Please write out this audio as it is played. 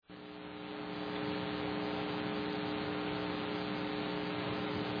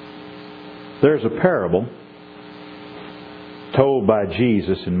There's a parable told by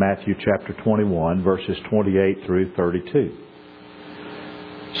Jesus in Matthew chapter 21, verses 28 through 32.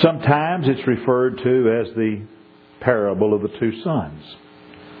 Sometimes it's referred to as the parable of the two sons.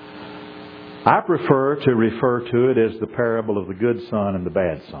 I prefer to refer to it as the parable of the good son and the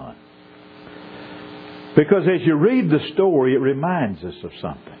bad son. Because as you read the story, it reminds us of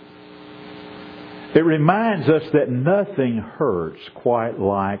something. It reminds us that nothing hurts quite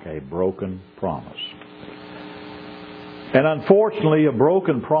like a broken promise. And unfortunately, a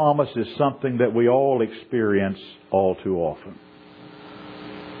broken promise is something that we all experience all too often.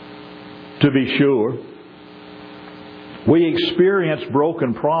 To be sure, we experience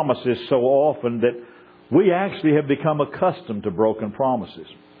broken promises so often that we actually have become accustomed to broken promises.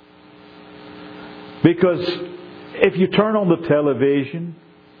 Because if you turn on the television,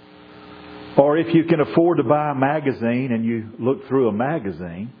 or if you can afford to buy a magazine and you look through a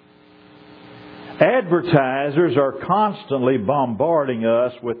magazine, advertisers are constantly bombarding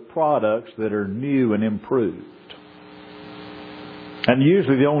us with products that are new and improved. And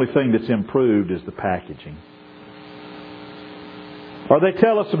usually the only thing that's improved is the packaging. Or they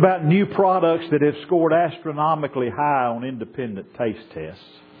tell us about new products that have scored astronomically high on independent taste tests.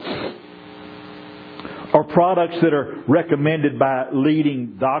 Or products that are recommended by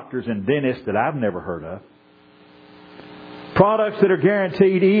leading doctors and dentists that I've never heard of. Products that are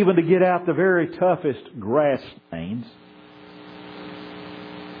guaranteed even to get out the very toughest grass stains.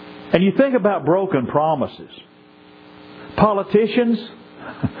 And you think about broken promises. Politicians,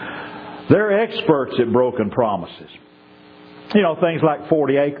 they're experts at broken promises. You know, things like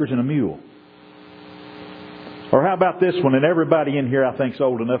 40 acres and a mule. Or how about this one? And everybody in here I think is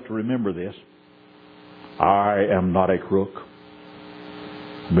old enough to remember this. I am not a crook.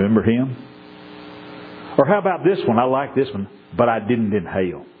 Remember him? Or how about this one? I like this one. But I didn't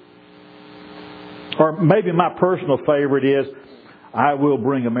inhale. Or maybe my personal favorite is, I will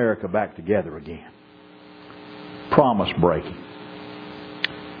bring America back together again. Promise breaking.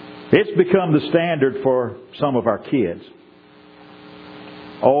 It's become the standard for some of our kids.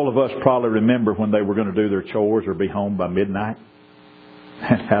 All of us probably remember when they were going to do their chores or be home by midnight.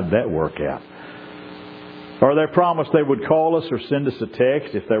 How'd that work out? Or they promised they would call us or send us a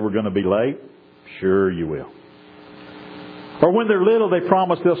text if they were going to be late. Sure you will. Or when they're little, they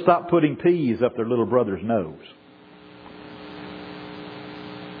promise they'll stop putting peas up their little brother's nose.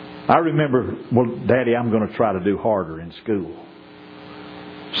 I remember, well, Daddy, I'm going to try to do harder in school.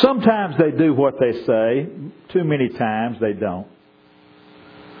 Sometimes they do what they say. Too many times they don't.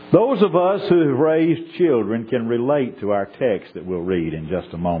 Those of us who have raised children can relate to our text that we'll read in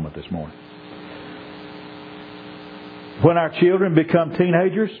just a moment this morning. When our children become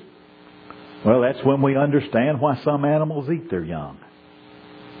teenagers, well, that's when we understand why some animals eat their young.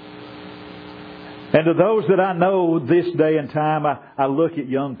 And to those that I know this day and time, I look at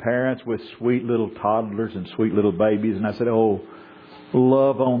young parents with sweet little toddlers and sweet little babies, and I said, oh,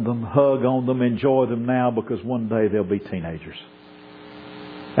 love on them, hug on them, enjoy them now, because one day they'll be teenagers.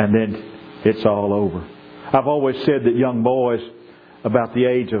 And then it's all over. I've always said that young boys about the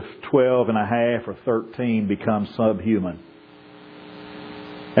age of 12 and a half or 13 become subhuman.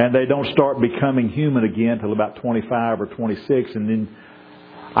 And they don't start becoming human again until about 25 or 26. And then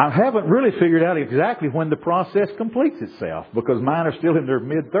I haven't really figured out exactly when the process completes itself, because mine are still in their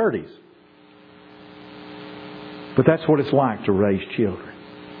mid-30s. But that's what it's like to raise children.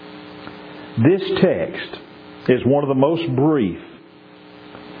 This text is one of the most brief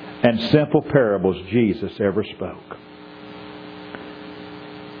and simple parables Jesus ever spoke.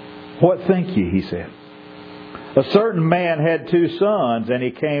 What think ye, he said. A certain man had 2 sons, and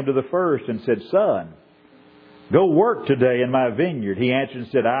he came to the first and said, Son, go work today in my vineyard. He answered and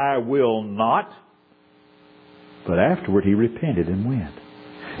said, I will not. But afterward he repented and went.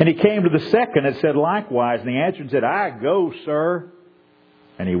 And he came to the second and said likewise. And he answered and said, I go, sir.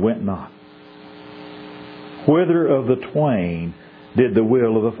 And he went not. Whither of the twain did the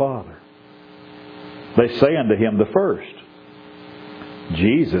will of the Father? They say unto him, the first.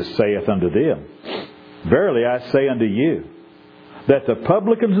 Jesus saith unto them, Verily I say unto you, that the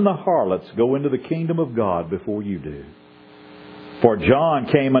publicans and the harlots go into the kingdom of God before you do. For John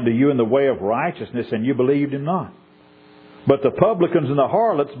came unto you in the way of righteousness, and you believed him not. But the publicans and the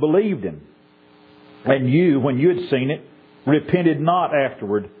harlots believed him. And you, when you had seen it, repented not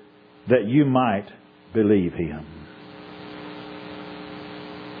afterward, that you might believe him.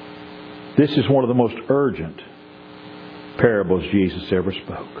 This is one of the most urgent parables Jesus ever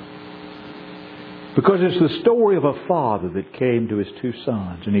spoke. Because it's the story of a father that came to his 2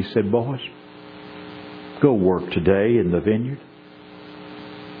 sons. And he said, boys, go work today in the vineyard.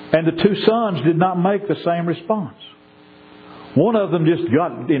 And the two sons did not make the same response. One of them just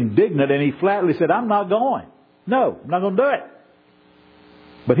got indignant and he flatly said, I'm not going. No, I'm not going to do it.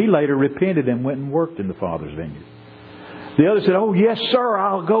 But he later repented and went and worked in the Father's vineyard. The other said, oh yes sir,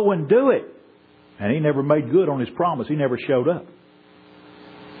 I'll go and do it. And he never made good on his promise. He never showed up.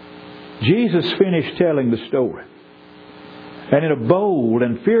 Jesus finished telling the story. And in a bold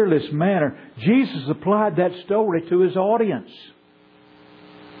and fearless manner, Jesus applied that story to His audience.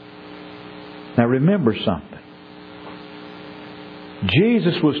 Now remember something.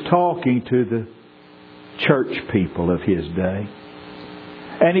 Jesus was talking to the church people of His day.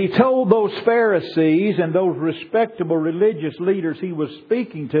 And He told those Pharisees and those respectable religious leaders He was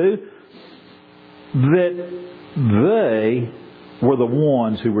speaking to that they were the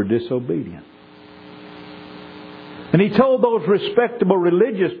ones who were disobedient. And He told those respectable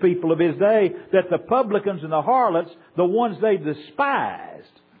religious people of His day that the publicans and the harlots, the ones they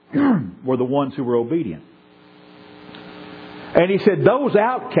despised, were the ones who were obedient. And He said, those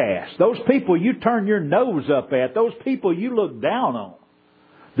outcasts, those people you turn your nose up at, those people you look down on,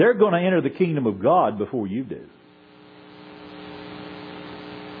 they're going to enter the kingdom of God before you do.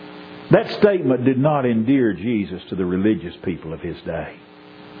 That statement did not endear Jesus to the religious people of His day,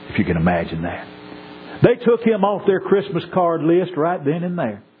 if you can imagine that. They took Him off their Christmas card list right then and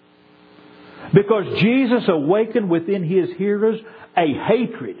there. Because Jesus awakened within His hearers a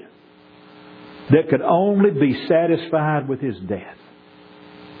hatred that could only be satisfied with His death.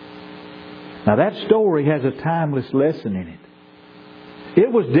 Now that story has a timeless lesson in it.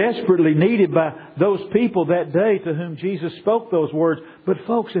 It was desperately needed by those people that day to whom Jesus spoke those words. But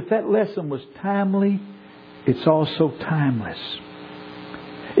folks, if that lesson was timely, it's also timeless.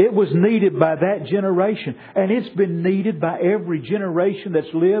 It was needed by that generation. And it's been needed by every generation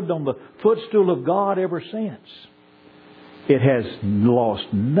that's lived on the footstool of God ever since. It has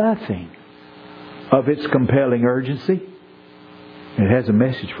lost nothing of its compelling urgency. It has a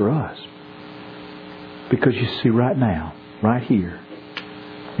message for us. Because you see right now, right here,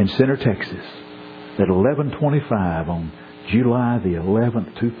 in Center, Texas, at 11:25 on July the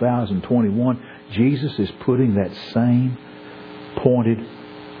 11th, 2021, Jesus is putting that same pointed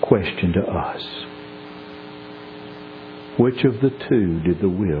question to us. Which of the two did the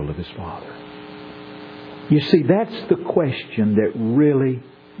will of His Father? You see, that's the question that really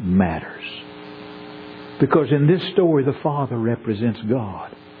matters. Because in this story, the Father represents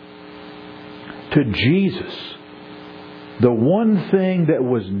God. To Jesus, the one thing that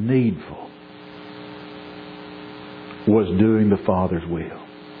was needful was doing the Father's will.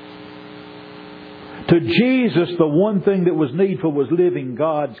 To Jesus, the one thing that was needful was living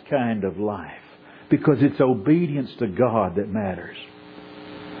God's kind of life. Because it's obedience to God that matters.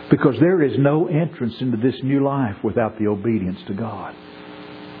 Because there is no entrance into this new life without the obedience to God.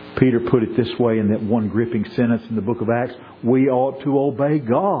 Peter put it this way in that one gripping sentence in the book of Acts: we ought to obey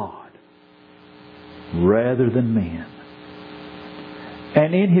God rather than men.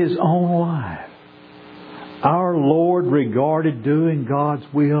 And in His own life, our Lord regarded doing God's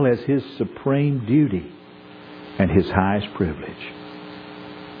will as His supreme duty and His highest privilege.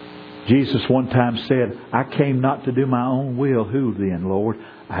 Jesus one time said, I came not to do my own will. Who then, Lord?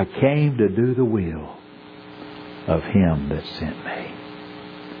 I came to do the will of Him that sent me.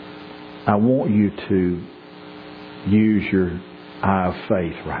 I want you to use your eye of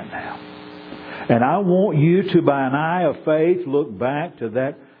faith right now. And I want you to, by an eye of faith, look back to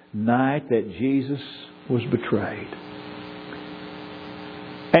that night that Jesus was betrayed.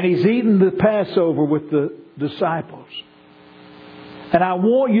 And He's eaten the Passover with the disciples. And I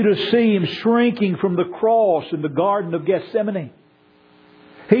want you to see Him shrinking from the cross in the Garden of Gethsemane.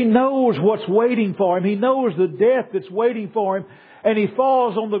 He knows what's waiting for Him. He knows the death that's waiting for Him. And He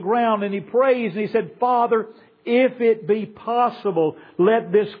falls on the ground and He prays and He said, Father, if it be possible,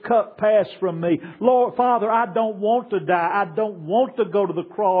 let this cup pass from me. Lord, Father, I don't want to die. I don't want to go to the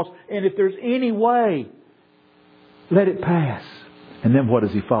cross. And if there's any way, let it pass. And then what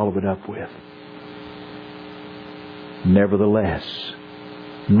does He follow it up with? Nevertheless,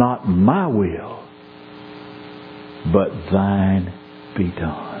 not my will, but Thine be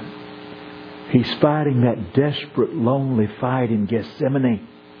done. He's fighting that desperate, lonely fight in Gethsemane.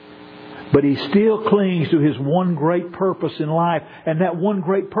 But He still clings to His one great purpose in life. And that one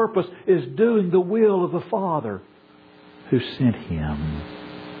great purpose is doing the will of the Father who sent Him.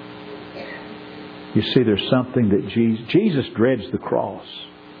 You see, there's something that Jesus dreads the cross.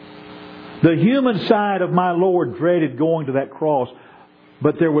 The human side of my Lord dreaded going to that cross.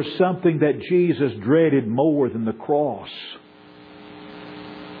 But there was something that Jesus dreaded more than the cross.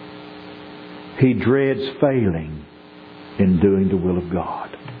 He dreads failing in doing the will of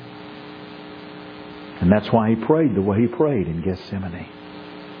God. And that's why He prayed the way He prayed in Gethsemane.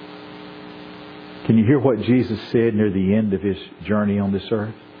 Can you hear what Jesus said near the end of His journey on this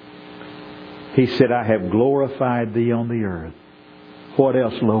earth? He said, I have glorified Thee on the earth. What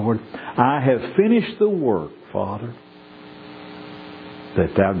else, Lord? I have finished the work, Father,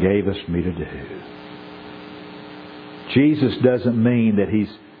 that Thou gavest me to do. Jesus doesn't mean that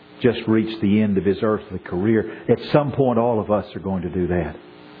He's just reached the end of His earthly career. At some point, all of us are going to do that.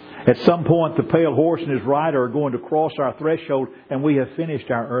 At some point, the pale horse and his rider are going to cross our threshold and we have finished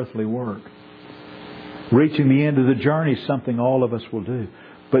our earthly work. Reaching the end of the journey is something all of us will do.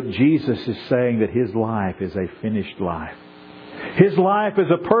 But Jesus is saying that His life is a finished life. His life is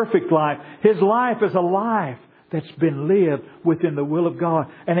a perfect life. His life is a life that's been lived within the will of God.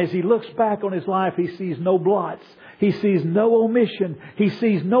 And as He looks back on His life, He sees no blots. He sees no omission. He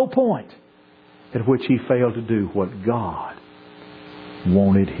sees no point at which He failed to do what God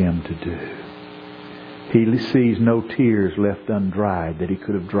wanted Him to do. He sees no tears left undried that He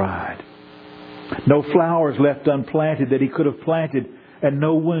could have dried. No flowers left unplanted that He could have planted. And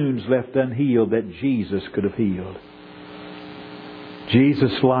no wounds left unhealed that Jesus could have healed.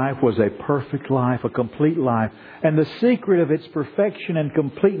 Jesus' life was a perfect life, a complete life. And the secret of its perfection and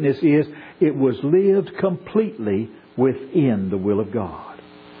completeness is it was lived completely within the will of God.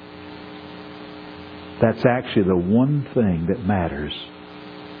 That's actually the one thing that matters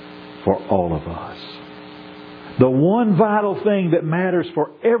for all of us. The one vital thing that matters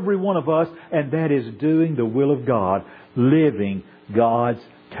for every one of us, and that is doing the will of God, living God's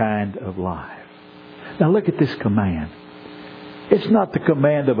kind of life. Now look at this command. It's not the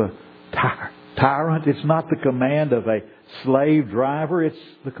command of a tyrant. It's not the command of a slave driver. It's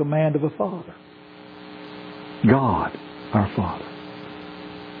the command of a father. God, our Father.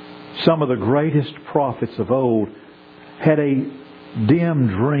 Some of the greatest prophets of old had a dim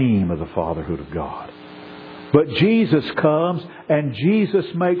dream of the fatherhood of God. But Jesus comes and Jesus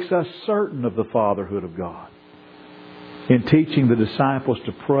makes us certain of the fatherhood of God. In teaching the disciples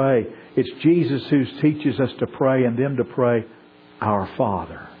to pray, it's Jesus who teaches us to pray and them to pray, Our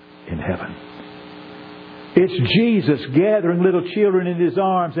Father in heaven. It's Jesus gathering little children in His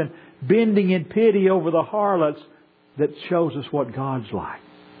arms and bending in pity over the harlots that shows us what God's like.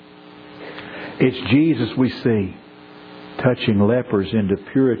 It's Jesus we see touching lepers into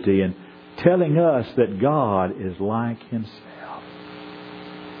purity and telling us that God is like Himself.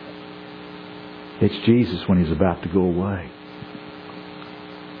 It's Jesus when He's about to go away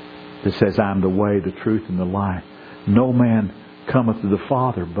that says, I'm the way, the truth, and the life. No man cometh to the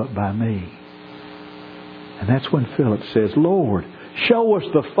Father but by me. And that's when Philip says, Lord, show us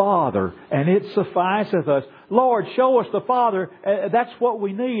the Father, and it sufficeth us. Lord, show us the Father. That's what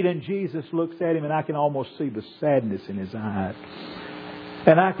we need. And Jesus looks at him, and I can almost see the sadness in his eyes.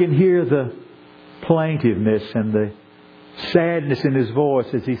 And I can hear the plaintiveness and the sadness in his voice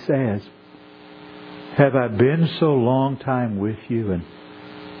as he says, Have I been so long time with you, and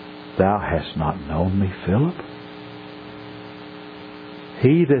thou hast not known me, Philip?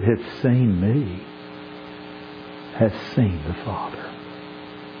 He that hath seen me hath seen the Father.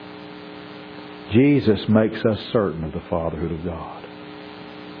 Jesus makes us certain of the fatherhood of God.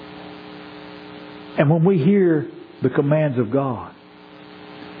 And when we hear the commands of God,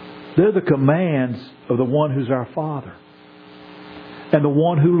 they're the commands of the one who's our Father and the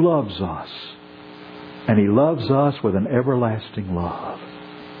one who loves us. And He loves us with an everlasting love.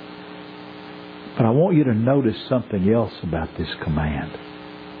 But I want you to notice something else about this command.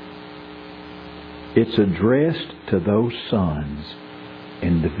 It's addressed to those sons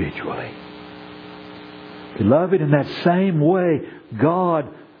individually. Beloved, in that same way,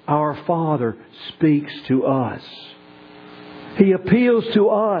 God, our Father, speaks to us. He appeals to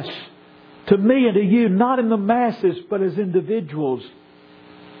us, to me and to you, not in the masses, but as individuals.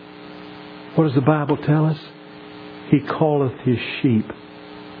 What does the Bible tell us? He calleth His sheep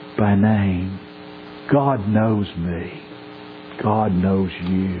by name. God knows me. God knows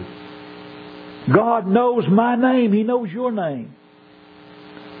you. God knows my name. He knows your name.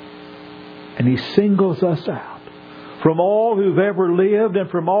 And He singles us out from all who've ever lived and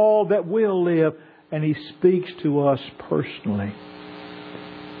from all that will live. And He speaks to us personally.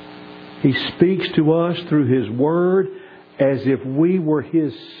 He speaks to us through His Word as if we were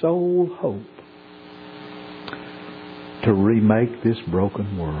His sole hope to remake this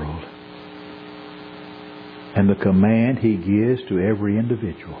broken world. And the command He gives to every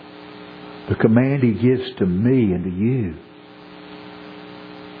individual, the command He gives to me and to you,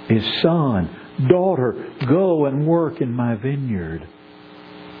 is, son, daughter, go and work in my vineyard.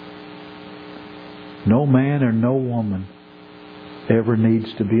 No man or no woman ever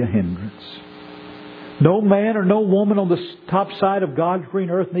needs to be a hindrance. No man or no woman on the top side of God's green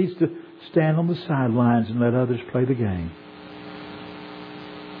earth needs to stand on the sidelines and let others play the game.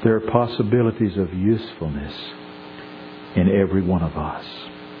 There are possibilities of usefulness in every one of us.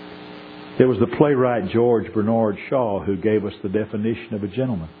 It was the playwright George Bernard Shaw who gave us the definition of a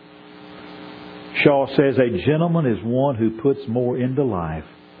gentleman. Shaw says, a gentleman is one who puts more into life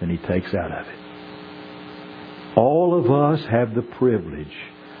than he takes out of it. All of us have the privilege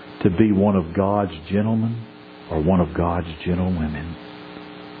to be one of God's gentlemen or one of God's gentlewomen.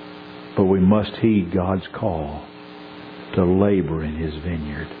 But we must heed God's call to labor in His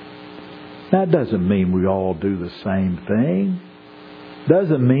vineyard. That doesn't mean we all do the same thing.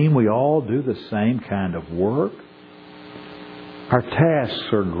 Doesn't mean we all do the same kind of work. Our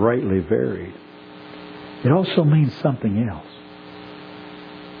tasks are greatly varied. It also means something else.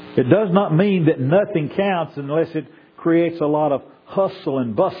 It does not mean that nothing counts unless it creates a lot of hustle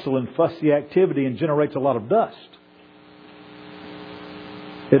and bustle and fussy activity and generates a lot of dust.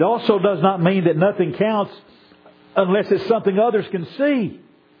 It also does not mean that nothing counts unless it's something others can see.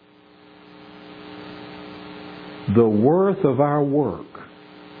 The worth of our work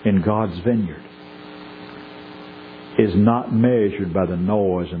in God's vineyard is not measured by the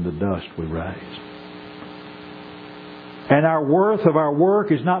noise and the dust we raise. And our worth of our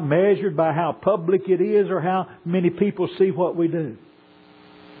work is not measured by how public it is or how many people see what we do.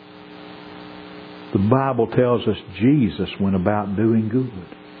 The Bible tells us Jesus went about doing good.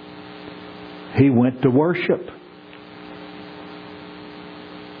 He went to worship.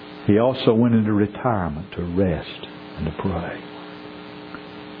 He also went into retirement to rest and to pray.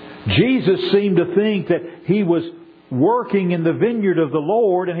 Jesus seemed to think that He was working in the vineyard of the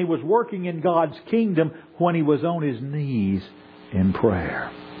Lord and He was working in God's kingdom when He was on His knees in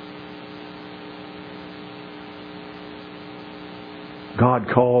prayer. God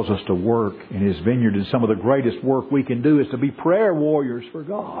calls us to work in His vineyard, and some of the greatest work we can do is to be prayer warriors for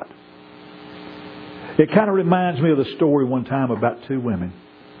God. It kind of reminds me of the story one time about two women.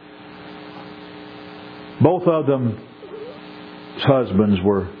 Both of them's husbands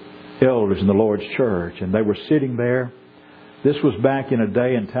were elders in the Lord's church, and they were sitting there. This was back in a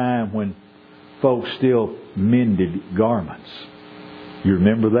day and time when folks still mended garments. You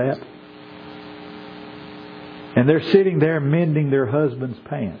remember that? And they're sitting there mending their husband's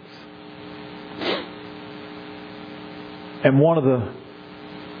pants. And one of the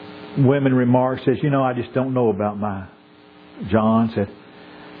women remarked, says, I just don't know about my John. Said,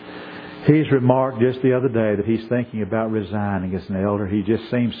 he's remarked just the other day that he's thinking about resigning as an elder. He just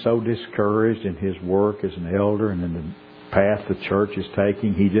seems so discouraged in his work as an elder and in the path the church is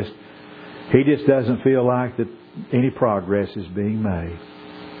taking. He just doesn't feel like that any progress is being made.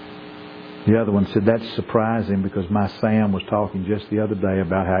 The other one said, that's surprising because my Sam was talking just the other day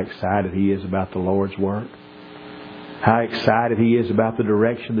about how excited he is about the Lord's work. How excited he is about the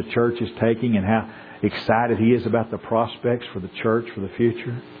direction the church is taking and how excited he is about the prospects for the church for the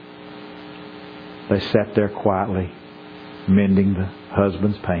future. They sat there quietly, mending the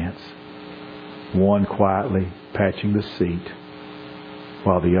husband's pants. One quietly patching the seat,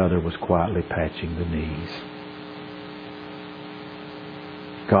 while the other was quietly patching the knees.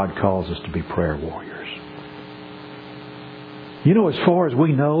 God calls us to be prayer warriors. As far as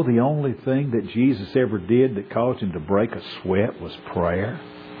we know, the only thing that Jesus ever did that caused Him to break a sweat was prayer.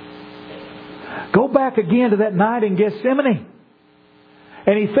 Go back again to that night in Gethsemane.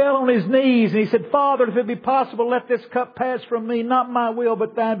 And He fell on His knees and He said, Father, if it be possible, let this cup pass from me. Not my will,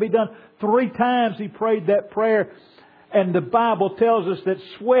 but Thine be done. 3 times He prayed that prayer. And the Bible tells us that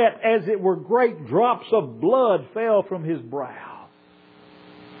sweat, as it were great drops of blood, fell from His brow.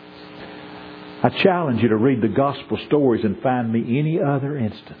 I challenge you to read the gospel stories and find me any other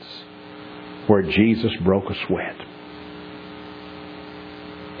instance where Jesus broke a sweat.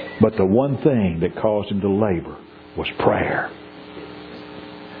 But the one thing that caused Him to labor was prayer.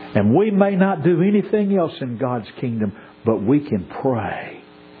 And we may not do anything else in God's kingdom, but we can pray.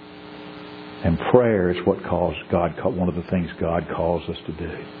 And prayer is what one of the things God calls us to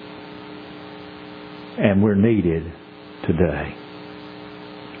do. And we're needed today.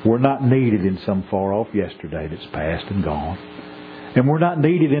 We're not needed in some far off yesterday that's past and gone. And we're not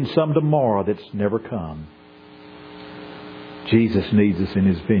needed in some tomorrow that's never come. Jesus needs us in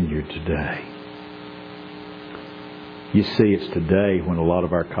His vineyard today. You see, it's today when a lot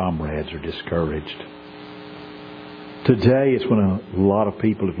of our comrades are discouraged. Today is when a lot of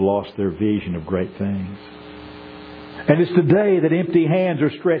people have lost their vision of great things. And it's today that empty hands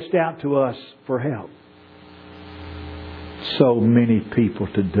are stretched out to us for help. So many people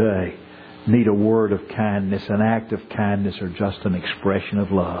today need a word of kindness, an act of kindness, or just an expression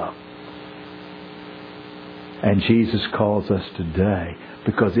of love. And Jesus calls us today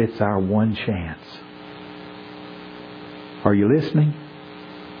because it's our one chance. Are you listening?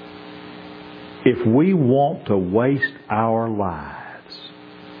 If we want to waste our lives,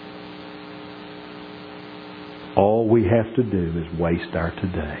 all we have to do is waste our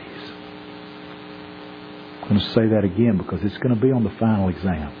todays. I'm going to say that again because it's going to be on the final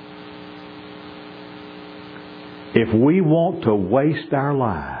exam. If we want to waste our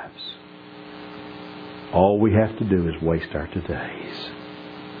lives, all we have to do is waste our todays.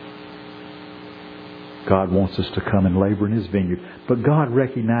 God wants us to come and labor in His vineyard. But God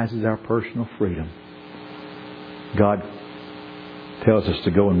recognizes our personal freedom. God tells us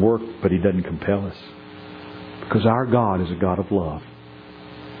to go and work, but He doesn't compel us. Because our God is a God of love.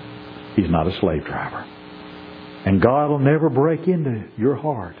 He's not a slave driver. And God will never break into your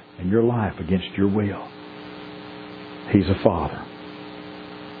heart and your life against your will. He's a Father.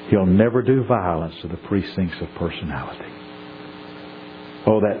 He'll never do violence to the precincts of personality.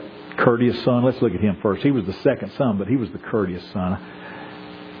 Oh, that courteous son. Let's look at him first. He was the second son, but he was the courteous son.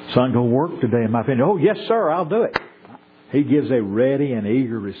 Son, go work today in my vineyard. Oh, yes, sir, I'll do it. He gives a ready and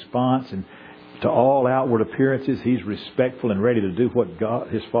eager response, and to all outward appearances, he's respectful and ready to do what God,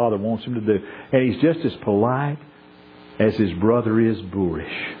 his father wants him to do. And he's just as polite as his brother is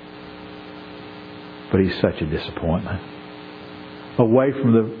boorish. But he's such a disappointment. Away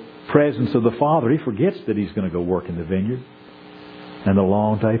from the presence of the Father, he forgets that he's going to go work in the vineyard. And the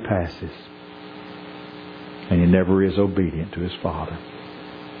long day passes. And he never is obedient to his Father.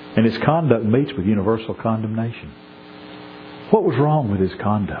 And his conduct meets with universal condemnation. What was wrong with his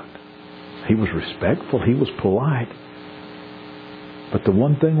conduct? He was respectful. He was polite. But the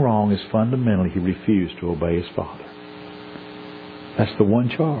one thing wrong is fundamentally he refused to obey his Father. That's the one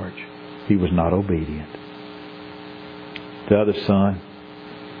charge. He was not obedient. The other son,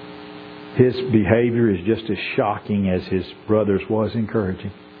 his behavior is just as shocking as his brother's was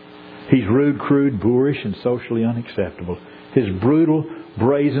encouraging. He's rude, crude, boorish, and socially unacceptable. His brutal,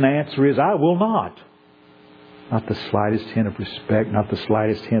 brazen answer is, I will not. Not the slightest hint of respect, not the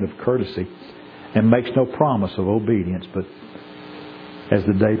slightest hint of courtesy, and makes no promise of obedience. But as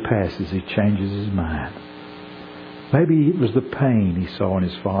the day passes, he changes his mind. Maybe it was the pain he saw in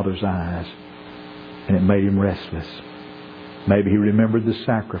his father's eyes, and it made him restless. Maybe he remembered the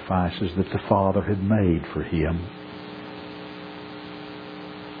sacrifices that the Father had made for him.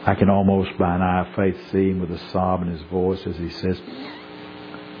 I can almost by an eye of faith see him with a sob in his voice as he says,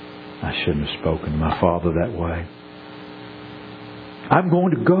 I shouldn't have spoken to my Father that way. I'm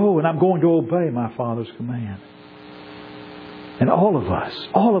going to go and I'm going to obey my Father's command. And all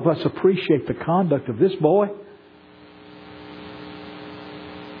of us appreciate the conduct of this boy.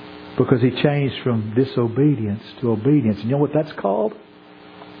 Because he changed from disobedience to obedience. And you know what that's called?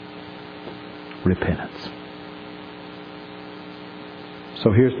 Repentance.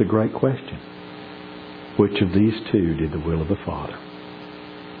 So here's the great question. Which of these two did the will of the Father?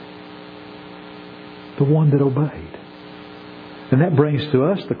 The one that obeyed. And that brings to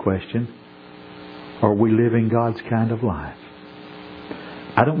us the question, are we living God's kind of life?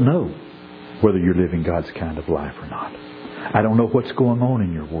 I don't know whether you're living God's kind of life or not. I don't know what's going on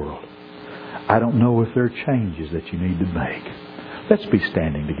in your world. I don't know if there are changes that you need to make. Let's be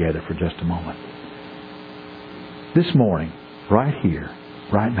standing together for just a moment. This morning, right here,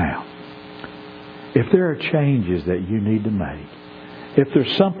 right now, if there are changes that you need to make, if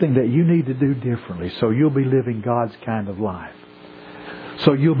there's something that you need to do differently so you'll be living God's kind of life,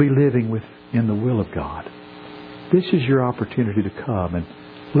 so you'll be living within the will of God, this is your opportunity to come and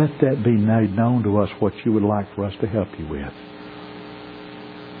let that be made known to us what you would like for us to help you with.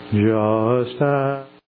 Just